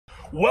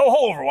Well,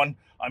 hello everyone.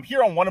 I'm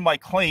here on one of my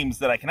claims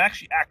that I can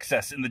actually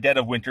access in the dead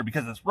of winter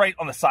because it's right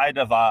on the side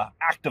of a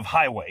active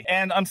highway.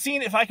 And I'm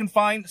seeing if I can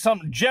find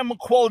some gem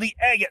quality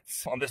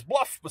agates on this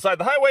bluff beside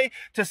the highway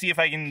to see if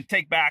I can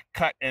take back,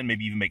 cut, and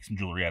maybe even make some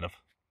jewelry out of.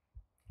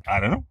 I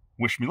don't know.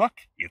 Wish me luck.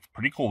 It's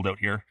pretty cold out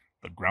here.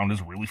 The ground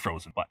is really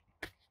frozen, but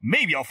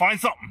maybe I'll find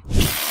something.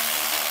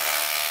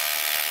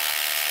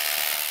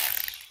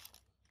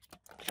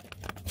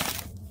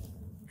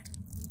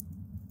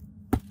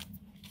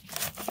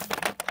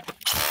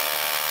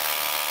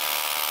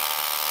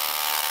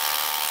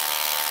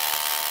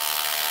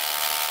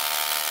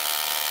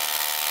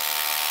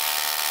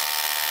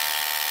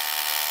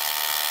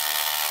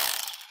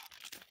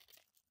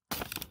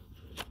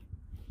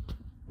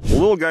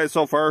 Little guys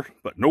so far,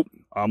 but nope,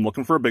 I'm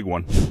looking for a big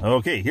one.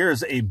 Okay,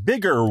 here's a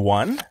bigger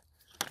one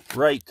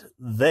right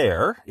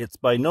there. It's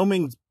by no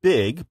means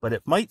big, but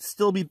it might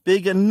still be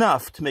big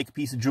enough to make a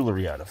piece of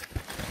jewelry out of.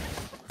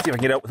 Let's see if I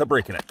can get out without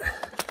breaking it.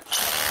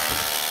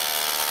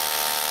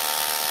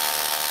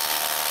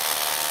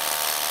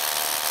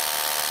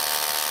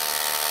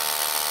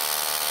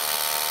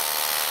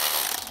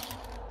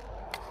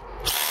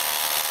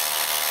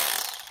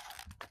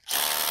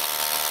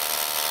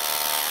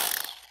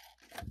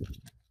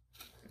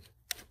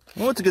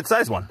 Well, it's a good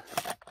size one.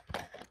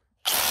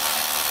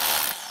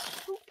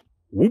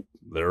 Whoop,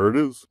 there it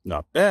is.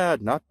 Not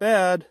bad, not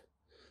bad.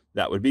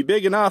 That would be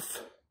big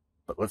enough,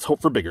 but let's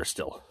hope for bigger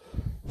still.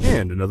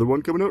 And another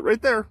one coming out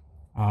right there.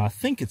 I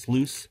think it's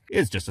loose.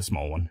 It's just a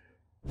small one.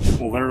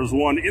 Well, there's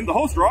one in the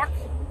host rock.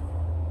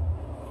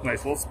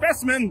 Nice little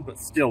specimen, but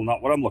still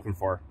not what I'm looking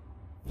for.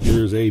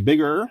 Here's a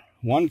bigger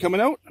one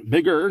coming out.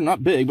 Bigger,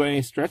 not big by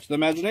any stretch of the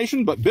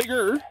imagination, but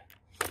bigger.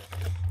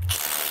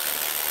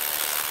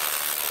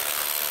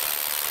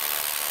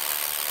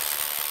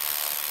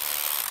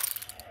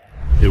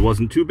 It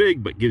wasn't too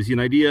big, but gives you an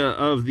idea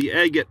of the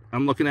agate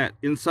I'm looking at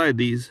inside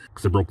these,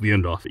 because I broke the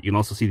end off it. You can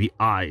also see the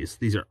eyes.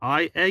 These are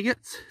eye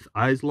agates,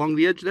 eyes along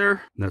the edge there.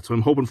 And that's what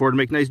I'm hoping for to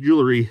make nice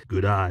jewelry.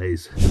 Good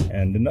eyes.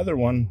 And another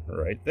one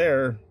right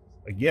there.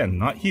 Again,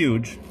 not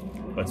huge,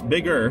 but it's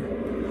bigger.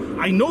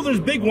 I know there's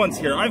big ones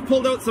here. I've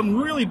pulled out some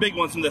really big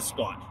ones from this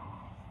spot.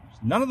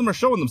 None of them are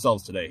showing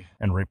themselves today.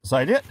 And right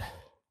beside it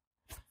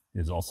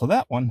is also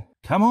that one.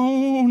 Come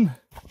on,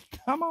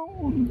 come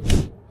on.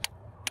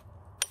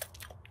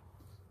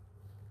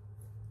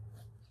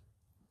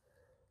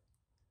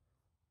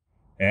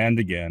 And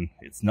again,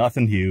 it's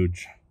nothing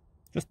huge,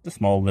 just a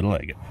small little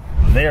agate.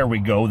 There we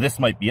go, this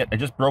might be it. I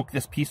just broke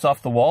this piece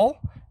off the wall,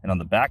 and on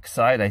the back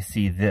side I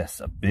see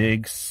this, a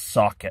big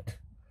socket.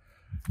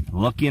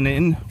 Looking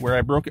in where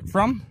I broke it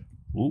from,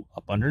 ooh,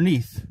 up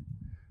underneath,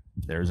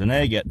 there's an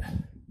agate.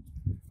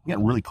 I'm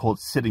getting really cold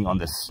sitting on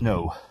this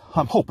snow.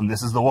 I'm hoping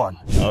this is the one.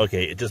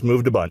 Okay, it just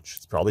moved a bunch.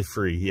 It's probably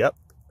free, yep.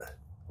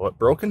 Well, it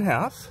broke in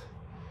half.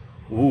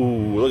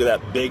 Ooh, look at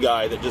that big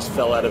eye that just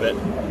fell out of it.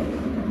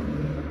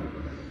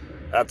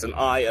 That's an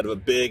eye out of a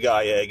big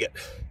eye agate.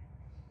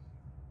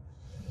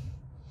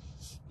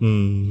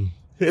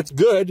 It's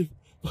good,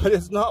 but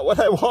it's not what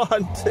I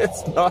want.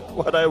 It's not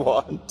what I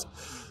want,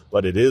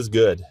 but it is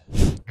good.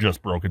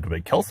 Just broke into a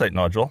big calcite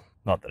nodule.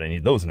 Not that I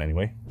need those in any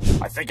way.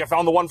 I think I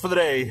found the one for the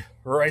day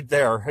right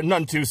there, and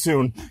none too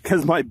soon,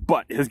 because my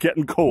butt is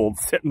getting cold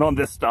sitting on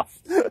this stuff.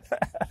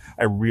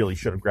 I really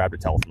should have grabbed a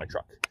towel from my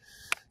truck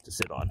to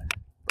sit on.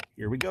 But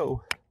here we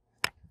go.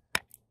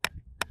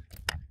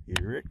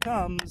 Here it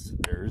comes.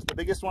 There's the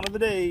biggest one of the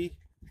day.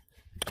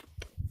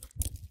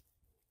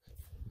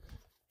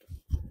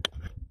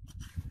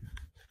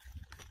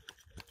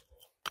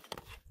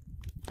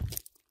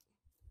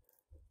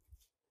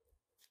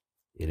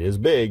 It is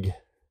big,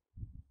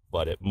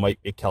 but it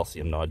might be a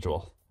calcium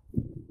nodule.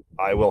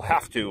 I will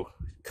have to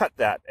cut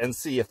that and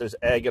see if there's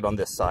agate on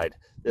this side.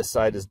 This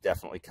side is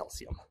definitely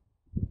calcium.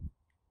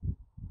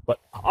 But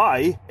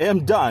I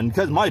am done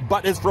because my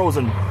butt is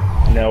frozen.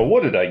 Now,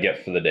 what did I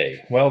get for the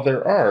day? Well,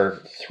 there are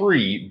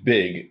 3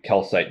 big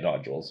calcite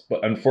nodules,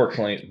 but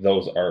unfortunately,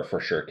 those are for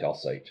sure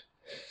calcite.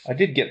 I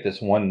did get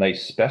this one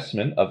nice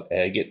specimen of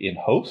agate in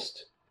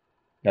host.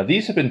 Now,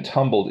 these have been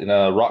tumbled in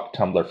a rock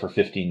tumbler for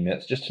 15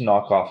 minutes just to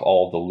knock off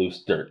all the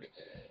loose dirt.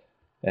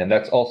 And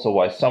that's also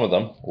why some of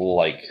them,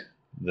 like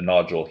the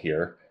nodule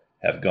here,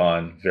 have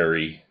gone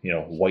very,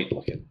 white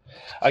looking.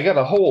 I got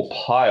a whole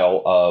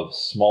pile of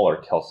smaller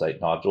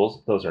calcite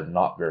nodules. Those are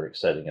not very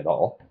exciting at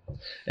all.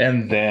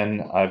 And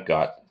then I've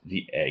got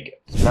the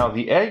agates. Now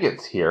the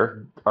agates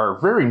here are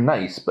very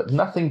nice, but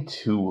nothing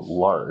too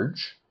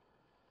large.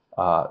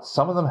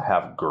 Some of them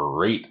have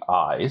great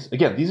eyes.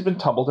 Again, these have been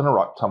tumbled in a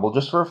rock tumble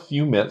just for a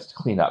few minutes to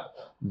clean up.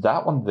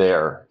 That one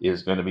there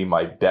is going to be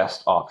my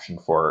best option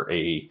for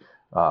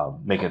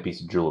making a piece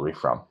of jewelry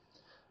from.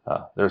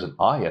 There's an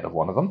eye out of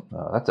one of them.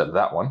 That's out of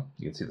that one.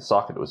 You can see the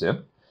socket it was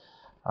in.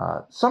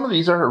 Some of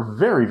these are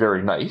very,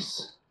 very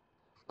nice,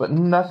 but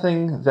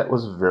nothing that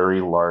was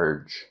very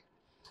large.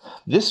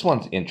 This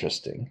one's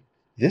interesting.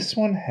 This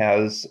one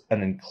has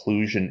an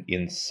inclusion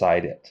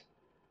inside it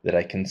that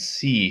I can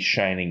see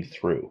shining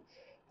through.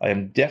 I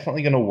am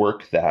definitely going to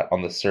work that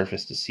on the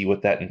surface to see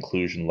what that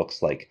inclusion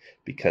looks like,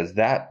 because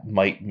that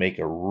might make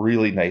a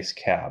really nice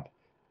cab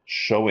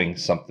showing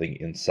something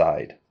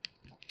inside.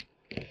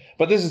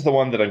 But this is the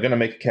one that I'm going to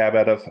make a cab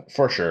out of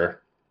for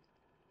sure.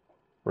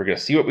 We're going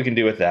to see what we can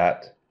do with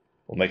that.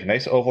 We'll make a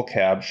nice oval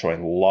cab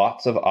showing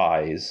lots of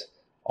eyes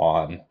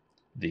on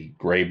the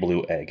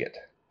gray-blue agate.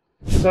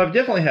 So I've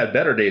definitely had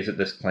better days at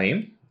this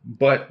claim,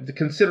 but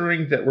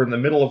considering that we're in the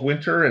middle of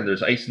winter and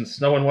there's ice and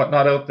snow and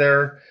whatnot out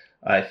there,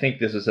 I think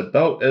this is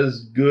about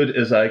as good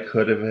as I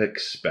could have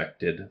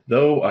expected,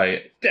 though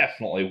I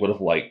definitely would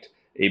have liked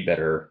a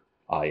better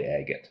eye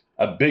agate,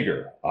 a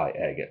bigger eye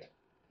agate.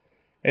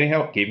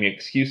 Anyhow, it gave me an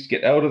excuse to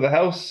get out of the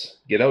house,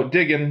 get out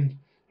digging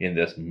in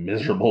this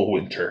miserable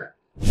winter.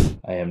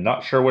 I am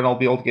not sure when I'll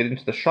be able to get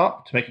into the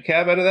shop to make a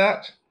cab out of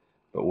that,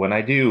 but when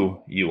I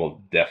do, you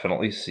will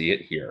definitely see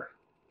it here.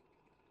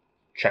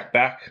 Check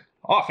back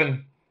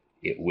often.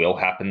 It will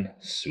happen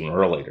sooner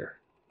or later.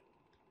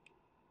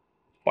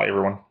 Bye,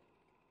 everyone.